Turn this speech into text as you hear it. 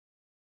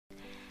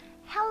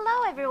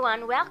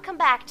everyone, welcome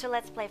back to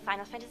Let's Play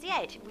Final Fantasy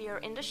VIII. We are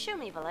in the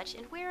Shumi village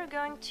and we are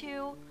going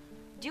to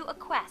do a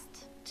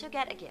quest to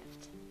get a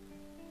gift.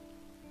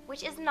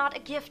 Which is not a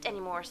gift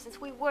anymore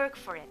since we work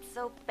for it,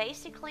 so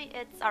basically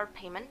it's our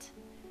payment.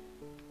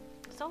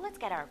 So let's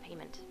get our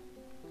payment.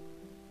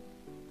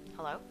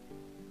 Hello?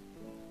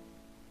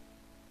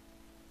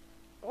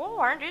 Oh,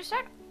 and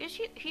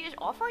he is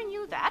offering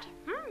you that?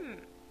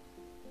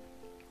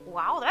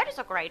 Wow, that is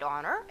a great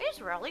honor. It's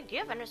really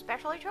given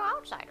especially to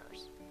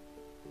outsiders.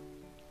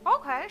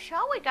 Okay,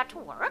 shall we get to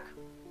work?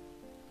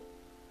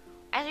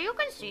 As you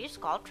can see,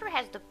 Sculptor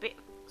has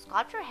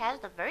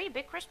the very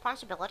big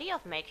responsibility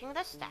of making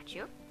this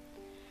statue.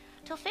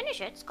 To finish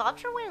it,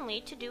 Sculptor will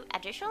need to do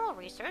additional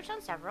research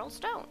on several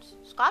stones.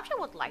 Sculptor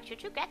would like you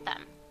to get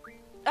them.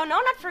 Oh no,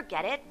 not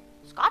forget it.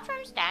 Sculptor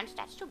understands,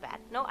 that's too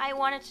bad. No, I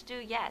wanted to do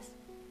yes.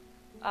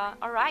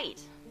 Alright.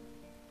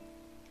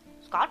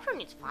 Sculptor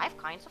needs 5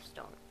 kinds of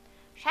stone.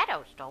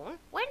 Shadow stone,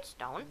 wind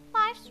stone,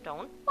 life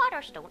stone,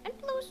 water stone, and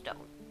blue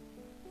stone.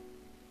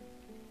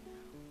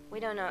 We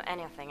don't know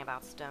anything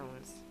about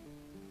stones.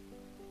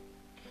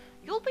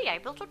 You'll be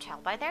able to tell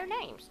by their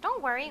names.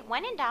 Don't worry,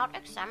 when in doubt,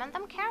 examine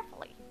them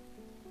carefully.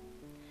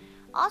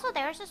 Also,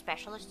 there's a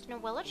specialist in a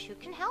village who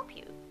can help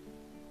you.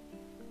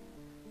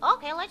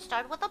 Okay, let's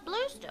start with a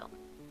blue stone.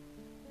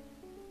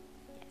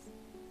 Yes.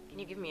 Can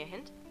you give me a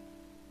hint?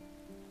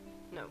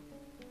 No.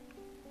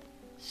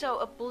 So,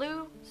 a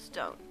blue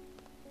stone.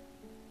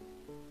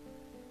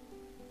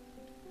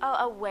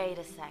 Oh, wait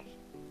a sec.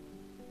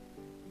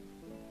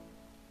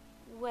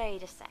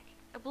 Wait a sec.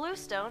 A blue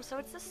stone, so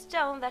it's a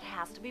stone that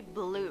has to be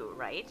blue,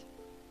 right?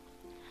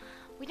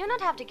 We do not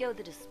have to go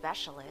to the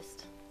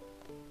specialist.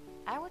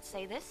 I would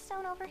say this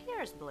stone over here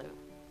is blue.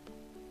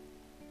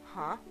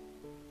 Huh?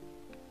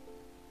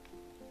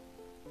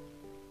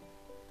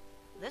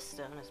 This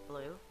stone is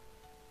blue.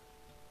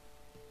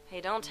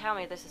 Hey, don't tell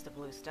me this is the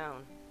blue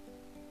stone.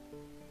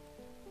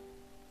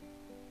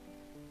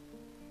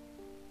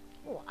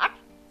 What?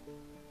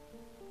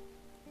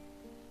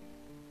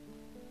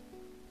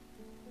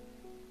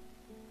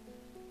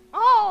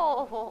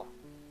 Oh!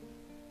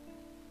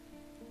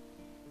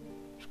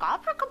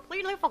 Sculptor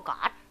completely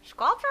forgot.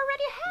 Sculptor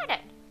already had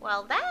it.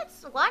 Well,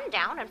 that's 1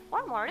 down and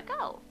 4 more to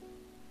go.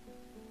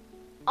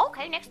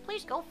 Okay, next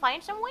please go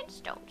find some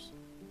windstones.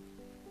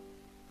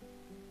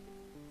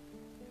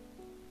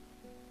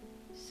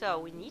 So,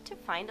 we need to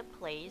find a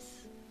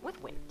place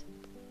with wind.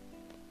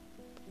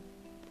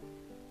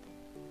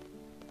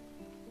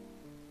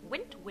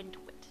 Wind, wind,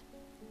 wind.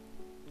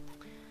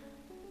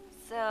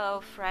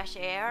 So, fresh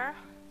air.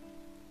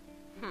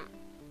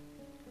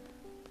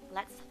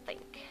 Let's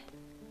think.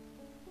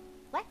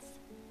 Let's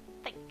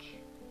think.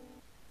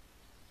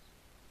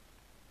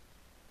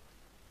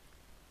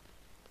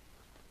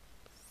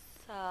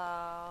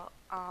 So,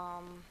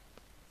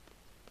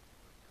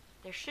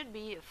 there should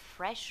be a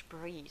fresh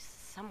breeze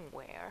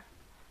somewhere.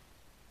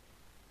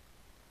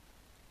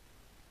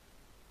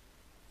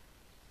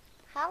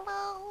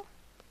 Hello?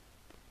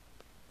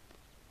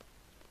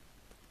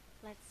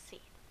 Let's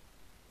see.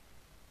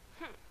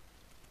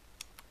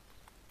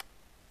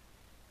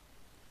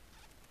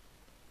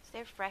 Is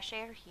there fresh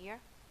air here?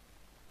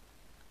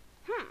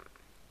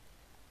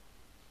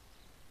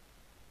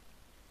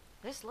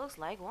 This looks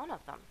like one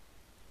of them.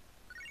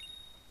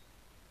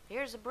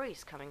 Here's a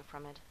breeze coming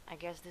from it. I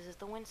guess this is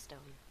the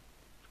windstone.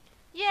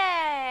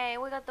 Yay!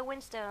 We got the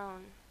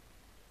windstone.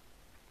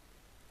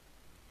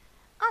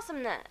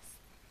 Awesomeness!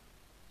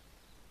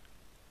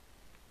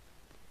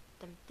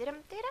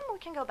 We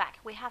can go back.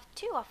 We have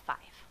 2 of 5.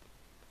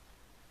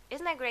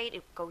 Isn't that great?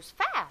 It goes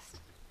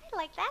fast. I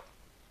like that.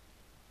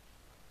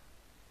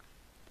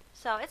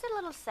 So it's a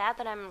little sad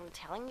that I'm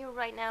telling you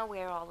right now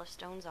where all the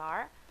stones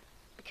are,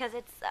 because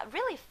it's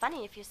really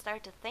funny if you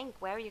start to think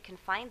where you can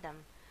find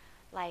them.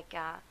 Like,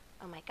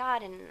 oh my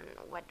god, and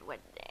what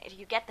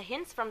you get the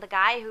hints from the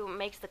guy who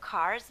makes the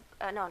cars.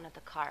 No, not the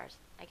cars.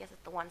 I guess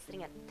it's the one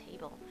sitting at the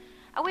table.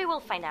 We will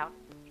find out.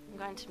 I'm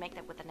going to make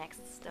that with the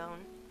next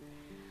stone.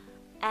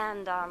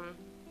 And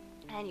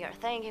you're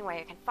thinking where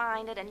you can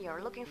find it, and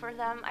you're looking for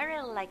them. I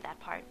really like that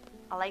part.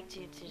 I like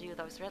to do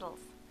those riddles.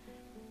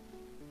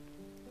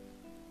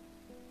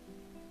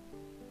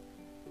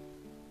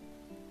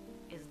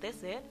 Is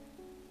this it?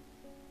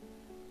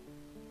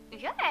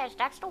 Yes,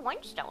 that's the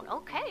windstone.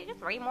 Okay,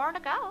 3 more to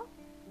go.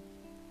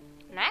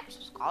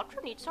 Next,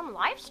 Sculptor needs some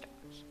life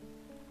stones.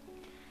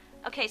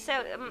 Okay,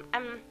 so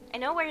I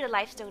know where the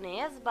life stone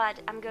is, but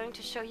I'm going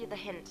to show you the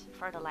hint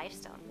for the life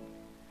stone.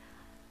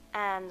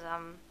 And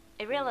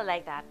I really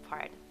like that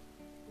part.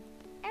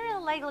 I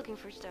really like looking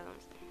for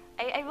stones.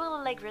 I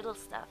really like riddle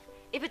stuff.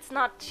 If it's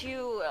not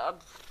too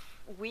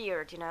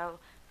weird, you know,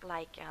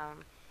 like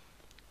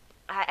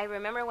I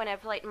remember when I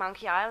played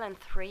Monkey Island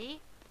 3,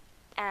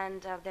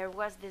 and there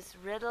was this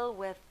riddle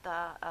with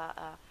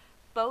a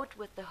boat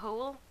with the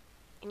hole,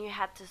 and you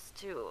had to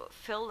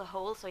fill the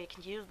hole so you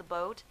can use the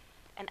boat,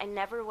 and I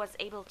never was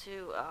able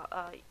to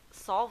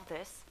solve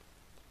this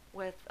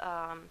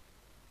without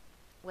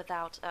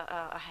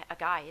a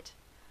guide,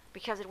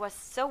 because it was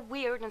so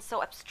weird and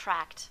so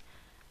abstract.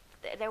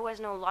 there was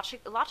no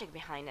logic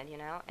behind it, you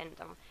know, and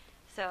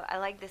so I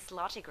like this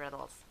logic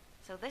riddles.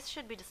 So this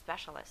should be the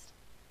specialist.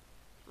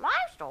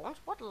 Live stones?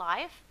 What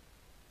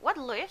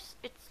lives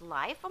its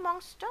life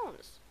among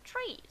stones?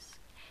 Trees.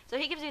 So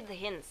he gives you the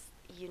hints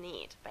you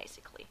need,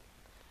 basically.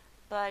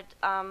 But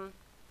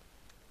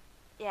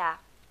yeah,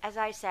 as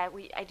I said,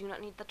 I do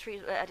not need the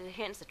trees. The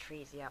hints, the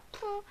trees, yeah.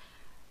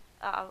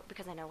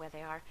 Because I know where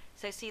they are.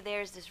 So see,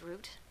 there's this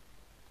root,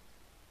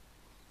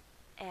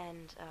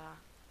 and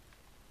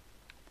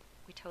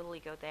we totally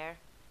go there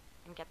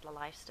and get the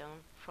life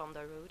stone from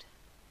the root.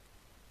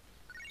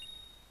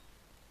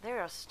 There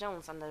are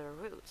stones under the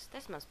roots.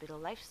 This must be the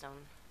life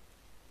stone.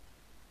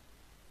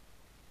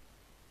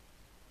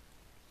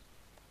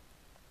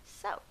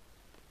 So,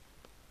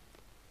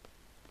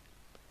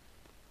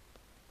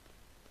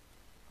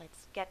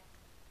 let's get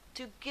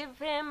to give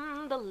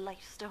him the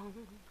life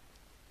stone.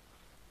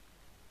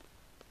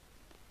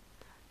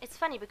 It's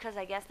funny because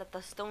I guess that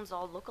the stones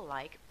all look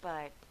alike,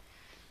 but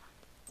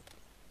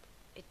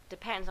it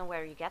depends on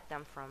where you get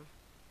them from.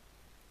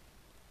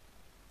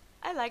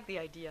 I like the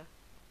idea.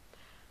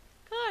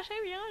 Gosh,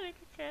 I'm yawning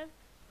again.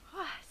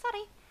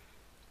 Sorry.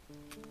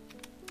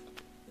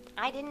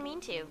 I didn't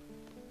mean to.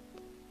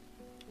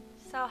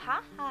 So,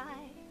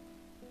 hi.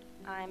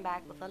 I'm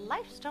back with a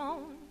life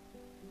stone.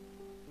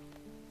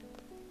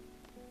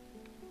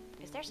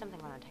 Is there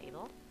something on the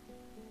table?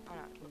 Oh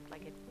no, it looked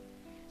like it.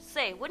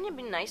 Say, wouldn't it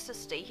be nice to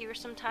stay here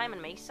sometime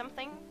and make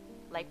something?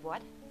 Like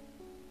what?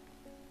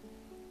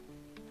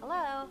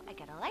 Hello, I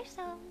got a life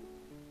stone.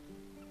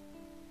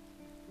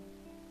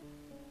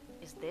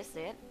 Is this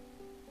it?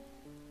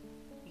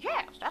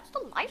 Yes, that's the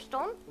life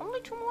stone. Only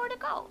 2 more to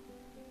go.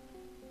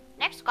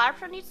 Next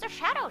sculpture needs the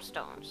shadow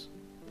stones.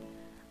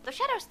 The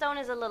shadow stone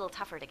is a little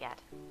tougher to get.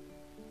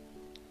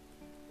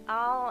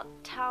 I'll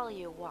tell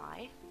you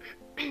why.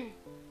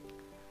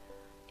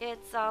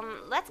 It's,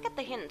 let's get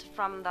the hint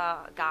from the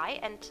guy,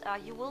 and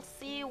you will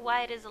see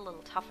why it is a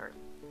little tougher.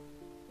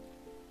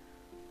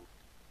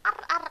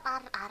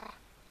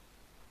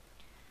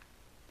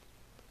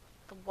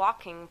 The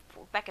walking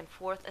back and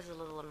forth is a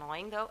little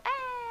annoying, though.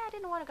 I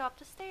didn't want to go up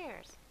the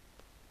stairs.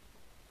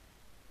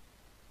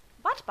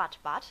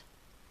 But.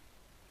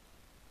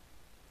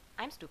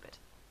 I'm stupid.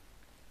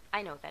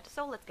 I know that,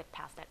 so let's get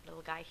past that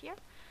little guy here.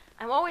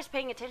 I'm always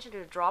paying attention to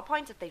the draw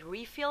points if they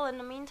refill in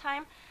the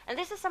meantime. And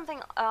this is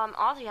something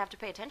also you have to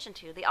pay attention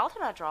to. The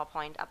ultimate draw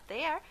point up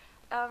there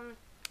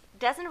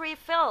doesn't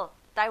refill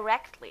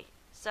directly.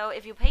 So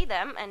if you pay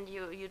them and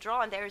you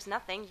draw and there is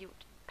nothing, you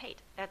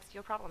paid. That's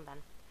your problem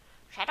then.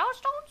 Shadow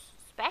stones?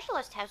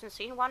 Specialist hasn't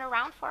seen one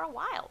around for a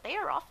while. They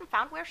are often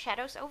found where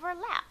shadows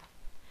overlap.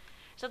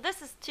 So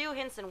this is 2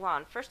 hints in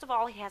one. First of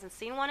all, he hasn't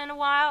seen one in a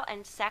while,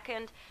 and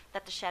second,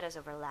 that the shadows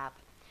overlap.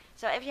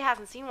 So if he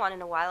hasn't seen one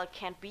in a while, it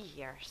can't be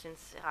here,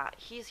 since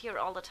he's here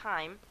all the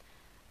time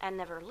and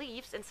never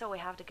leaves, and so we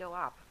have to go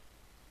up.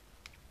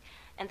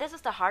 And this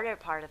is the harder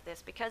part of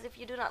this, because if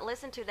you do not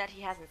listen to that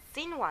he hasn't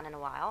seen one in a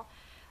while,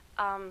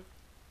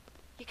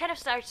 you kind of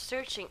start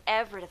searching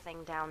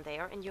everything down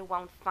there, and you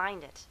won't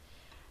find it.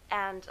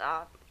 And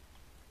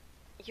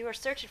you are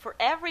searching for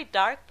every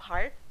dark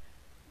part,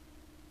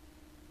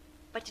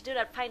 but you do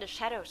not find a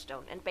shadow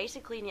stone, and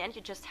basically in the end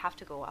you just have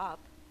to go up.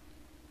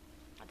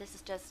 This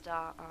is just,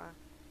 I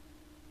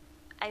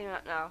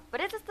don't know.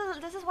 But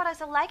this is what I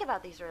so like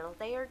about these riddles.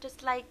 They are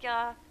just like,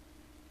 I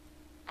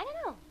don't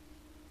know.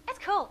 It's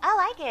cool. I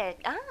like it.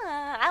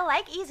 I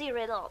like easy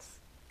riddles.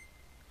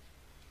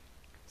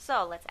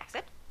 So, let's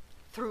exit.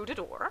 Through the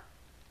door.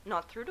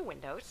 Not through the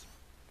windows.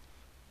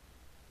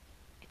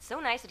 It's so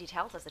nice that he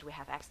tells us that we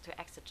have to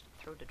exit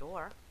through the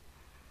door.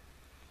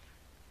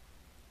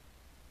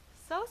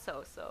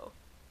 So.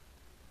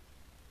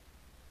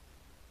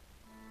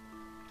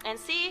 And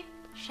see?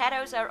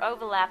 Shadows are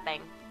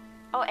overlapping.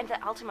 Oh, and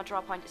the ultimate draw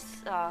point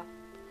is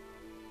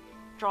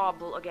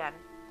drawable again.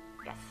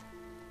 Yes.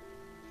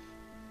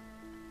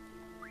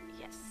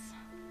 Yes.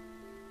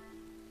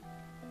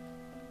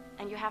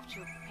 And you have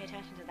to pay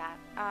attention to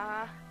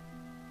that.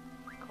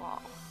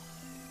 Cool.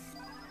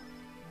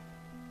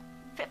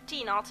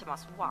 15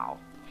 Ultimas, wow.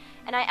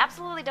 And I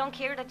absolutely don't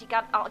care that you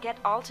get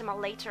Ultima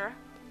later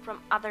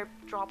from other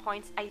draw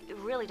points. I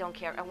really don't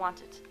care, I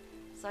want it.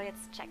 So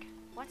let's check.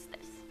 What's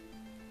this?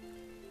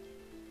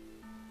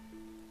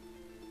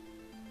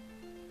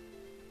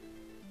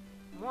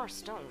 More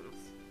stones.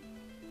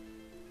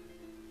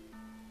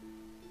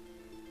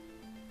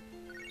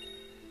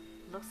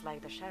 Looks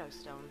like the shadow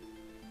stone.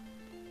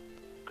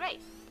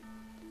 Great.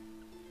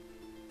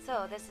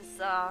 So this is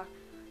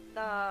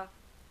the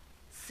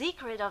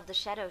secret of the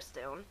shadow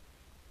stone.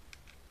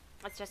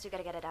 It's just you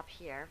gotta get it up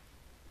here.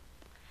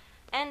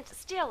 And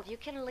still, you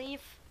can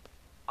leave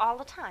all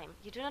the time.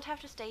 You do not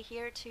have to stay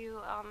here to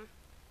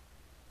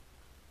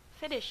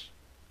finish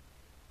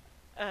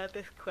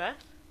this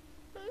quest.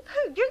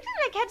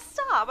 I can't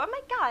stop. Oh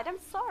my god, I'm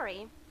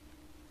sorry.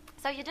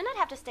 So you do not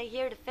have to stay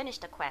here to finish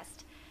the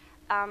quest.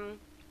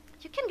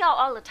 You can go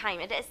all the time.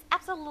 It is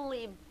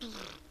absolutely...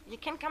 You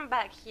can come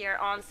back here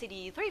on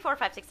CD 3, 4,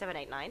 5, 6, 7,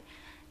 8, 9.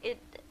 It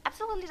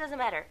absolutely doesn't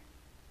matter.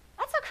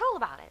 cool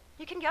about it.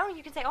 You can go and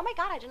you can say, oh my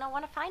god, I do not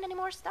want to find any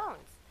more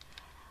stones.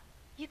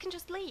 You can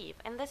just leave,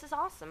 and this is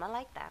awesome. I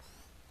like that.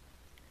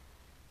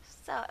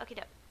 So, okay,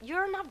 no,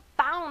 you're not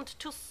bound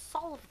to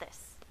solve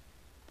this.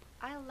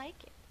 I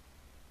like it.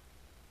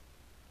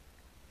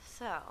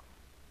 So,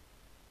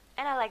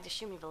 and I like the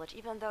Shumi village,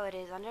 even though it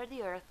is under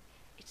the earth.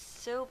 It's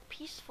so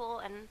peaceful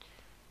and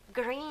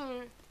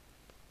green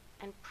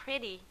and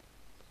pretty.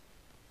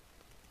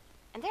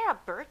 And there are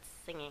birds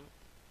singing.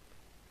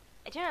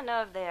 I do not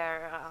know if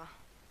they're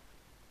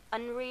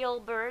unreal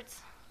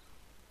birds.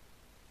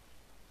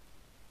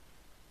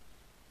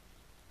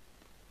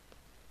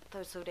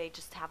 So they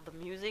just have the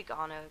music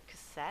on a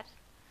cassette,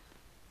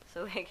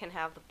 so they can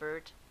have the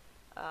bird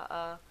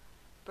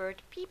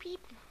peep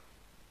peep,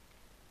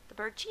 the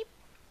bird cheep.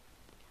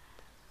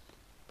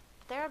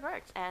 There are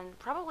birds, and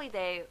probably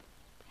they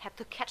had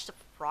to catch the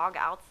frog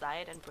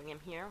outside and bring him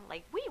here.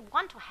 Like, we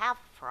want to have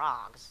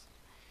frogs.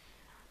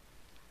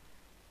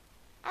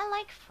 I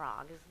like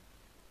frogs.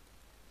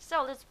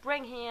 So let's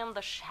bring him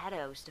the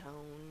shadow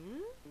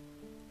stone.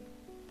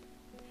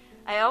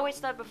 I always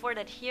thought before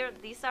that here,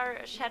 these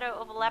are shadow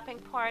overlapping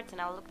parts,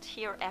 and I looked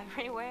here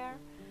everywhere,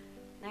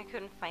 and I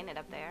couldn't find it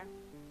up there.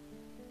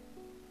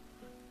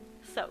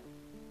 So,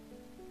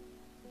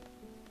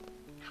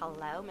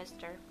 hello,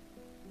 mister.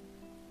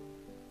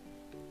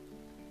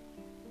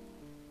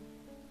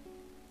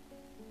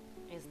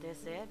 Is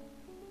this it?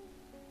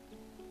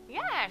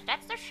 Yes,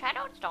 that's the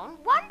shadow stone.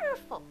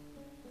 Wonderful!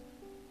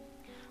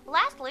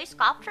 Lastly,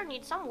 sculptor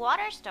needs some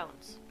water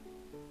stones.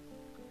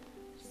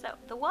 So,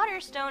 the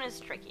water stone is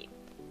tricky.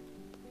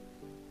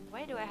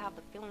 Why do I have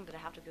the feeling that I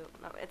have to go...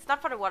 No, it's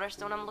not for the water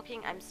stone I'm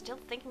looking. I'm still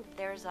thinking that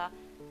there's a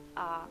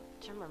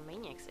German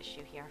maniacs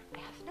issue here. I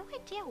have no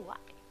idea why.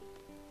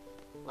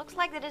 Looks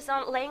like that it's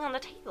laying on the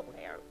table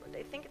there, but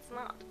I think it's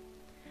not.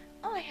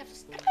 Oh, I have to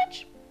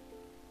stretch.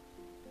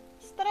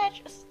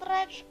 Stretch,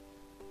 stretch.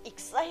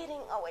 Exciting.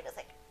 Oh, wait a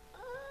sec.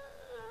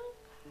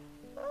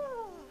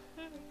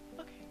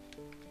 Okay.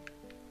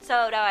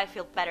 So now I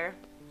feel better.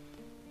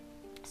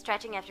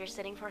 Stretching after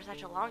sitting for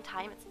such a long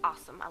time, it's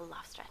awesome. I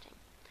love stretching.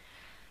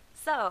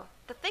 So,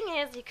 the thing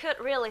is, you could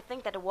really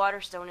think that the water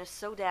stone is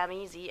so damn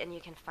easy, and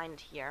you can find it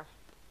here,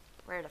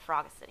 where the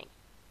frog is sitting.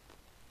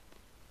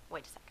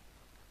 Wait a sec.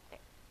 There.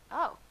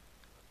 Oh.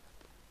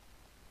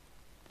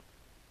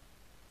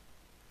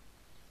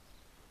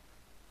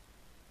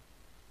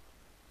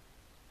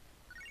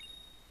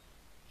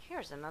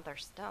 Here's another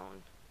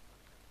stone.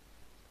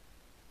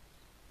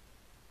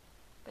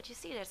 But you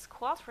see, the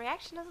squad's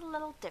reaction is a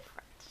little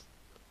different.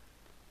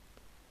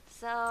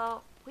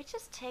 So, we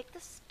just take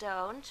the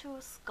stone to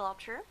a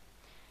sculpture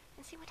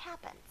and see what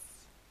happens.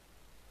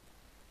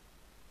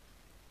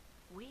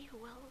 We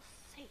will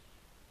see.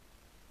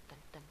 Dun,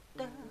 dun,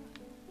 dun.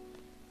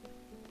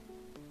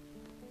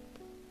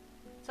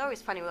 It's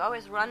always funny, we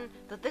always run,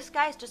 this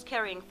guy is just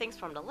carrying things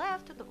from the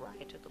left to the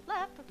right, to the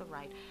left, to the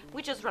right.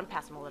 We just run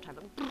past him all the time.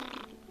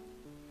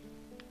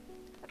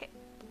 Okay.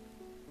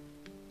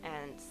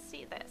 And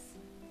see this.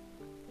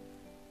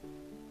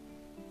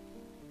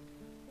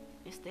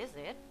 Is this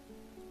it?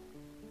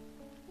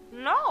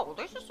 No,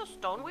 this is the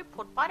stone we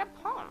put by the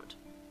pond.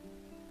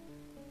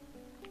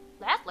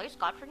 Lastly,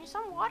 sculptor needs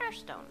some water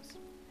stones.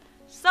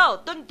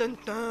 So, dun dun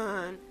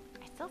dun!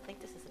 I still think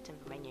this is a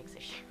Timber Maniacs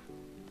issue.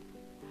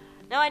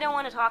 No, I don't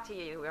want to talk to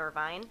you,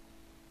 Irvine.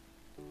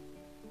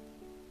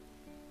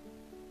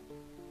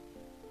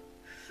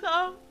 So,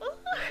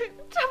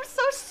 I'm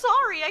so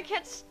sorry, I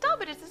can't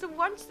stop it. It's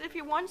just if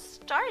you once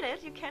start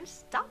it, you can't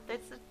stop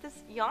it.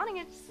 This yawning,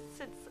 it's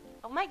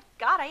oh my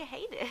god, I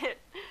hate it.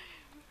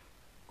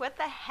 What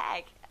the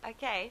heck?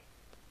 Okay.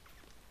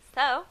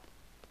 So,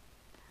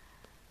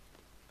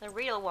 the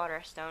real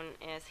water stone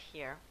is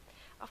here.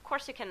 Of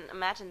course you can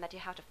imagine that you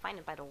have to find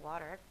it by the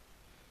water.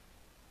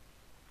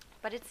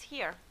 But it's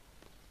here.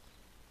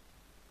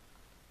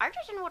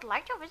 Artisan would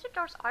like to visit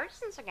those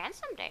artisans again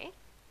someday.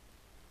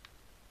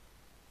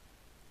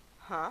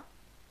 Huh?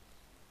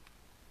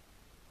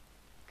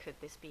 Could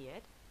this be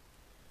it?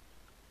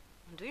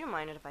 Do you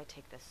mind if I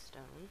take this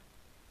stone?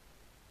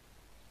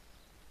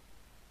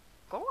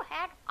 Go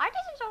ahead.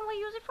 Artisans only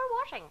use it for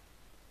washing.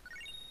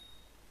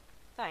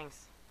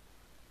 Thanks.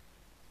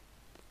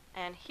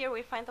 And here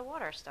we find the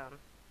water stone.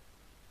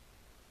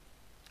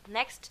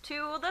 Next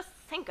to the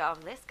sink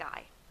of this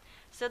guy.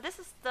 So this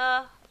is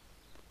the...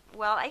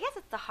 Well, I guess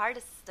it's the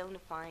hardest stone to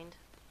find.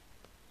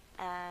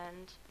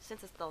 And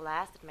since it's the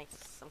last, it makes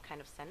some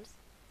kind of sense.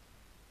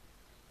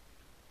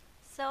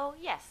 So,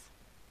 yes.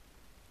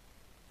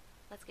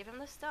 Let's give him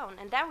the stone.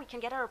 And then we can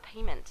get our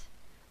payment.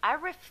 I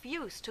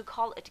refuse to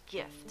call it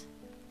gift.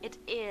 It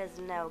is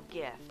no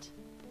gift,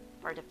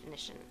 per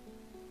definition.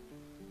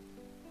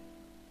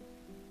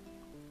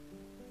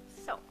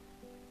 So,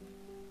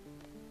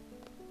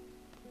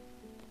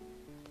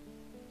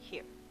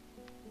 here.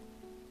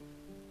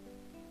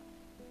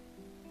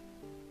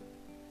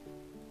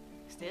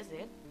 Is this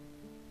it?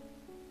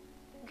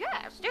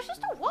 Yes, this is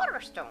the water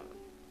stone.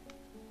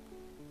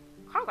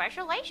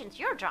 Congratulations,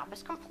 your job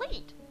is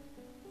complete.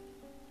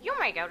 You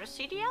may go to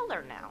see the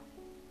elder now.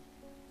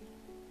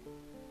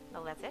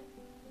 Well, that's it.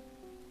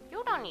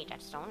 You don't need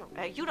that stone.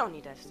 You don't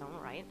need that stone,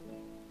 right?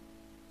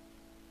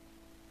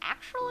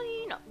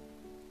 Actually, no.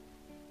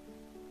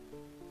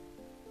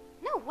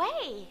 No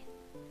way!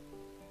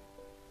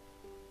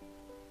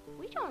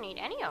 We don't need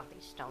any of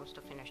these stones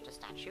to finish the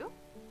statue.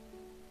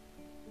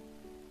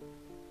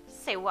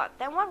 Say what?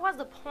 Then what was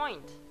the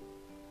point?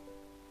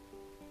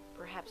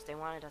 Perhaps they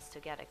wanted us to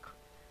get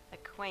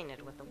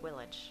acquainted with the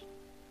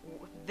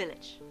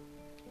village.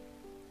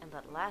 And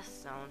that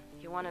last stone,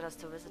 you wanted us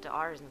to visit the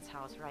artisan's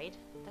house, right?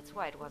 That's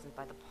why it wasn't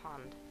by the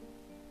pond.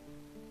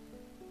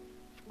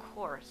 Of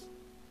course.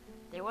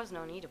 There was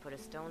no need to put a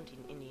stone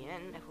in the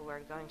inn. If we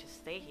were going to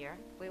stay here,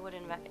 we would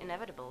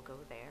inevitably go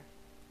there.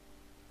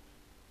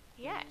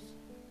 Yes.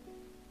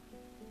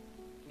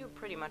 You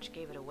pretty much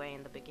gave it away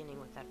in the beginning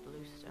with that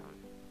blue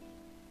stone.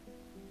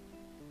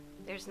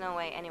 There's no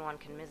way anyone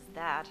can miss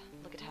that.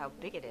 Look at how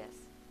big it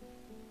is.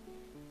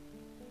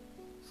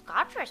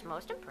 Sculptor is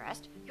most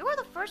impressed. You were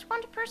the first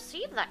one to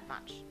perceive that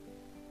much.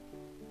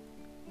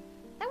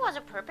 There was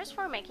a purpose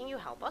for making you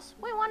help us.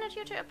 We wanted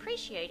you to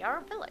appreciate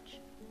our village.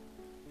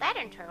 That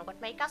in turn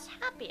would make us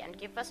happy and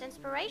give us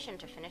inspiration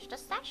to finish the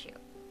statue.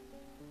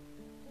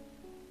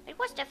 It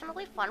was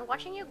definitely fun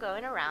watching you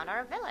going around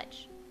our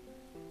village.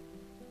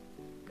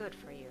 Good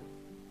for you.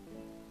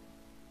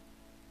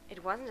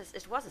 It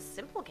was a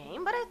simple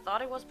game, but I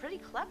thought it was pretty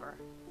clever.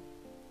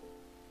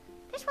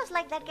 This was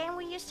like that game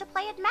we used to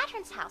play at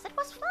Matron's house. It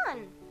was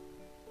fun.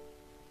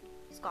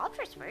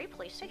 Sculptor is very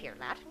pleased to hear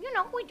that. You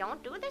know, we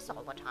don't do this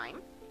all the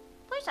time.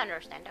 Please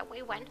understand that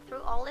we went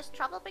through all this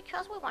trouble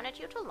because we wanted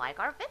you to like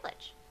our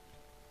village.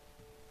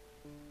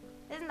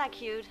 Isn't that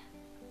cute?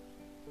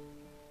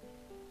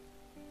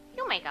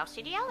 You may go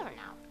see the elder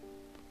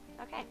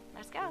now. Okay,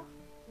 let's go.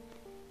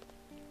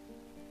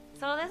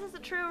 So this is the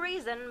true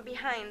reason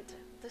behind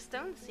the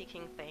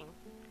stone-seeking thing.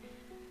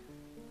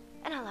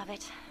 And I love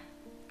it.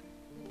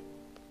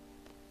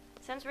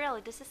 Since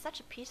really, this is such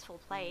a peaceful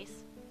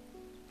place.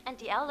 And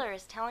the elder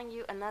is telling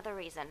you another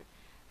reason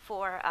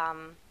for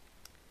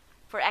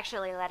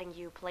actually letting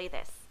you play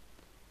this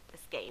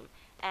game.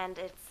 And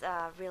it's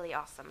really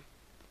awesome.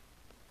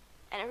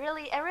 And I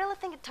really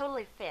think it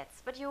totally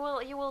fits, but you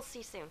will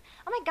see soon.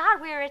 Oh my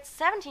god, we're at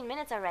 17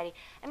 minutes already.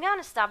 I'm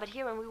gonna stop it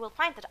here and we will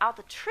find out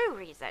the true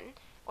reason,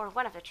 or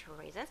one of the true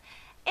reasons,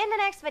 in the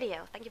next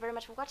video. Thank you very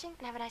much for watching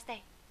and have a nice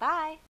day.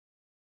 Bye!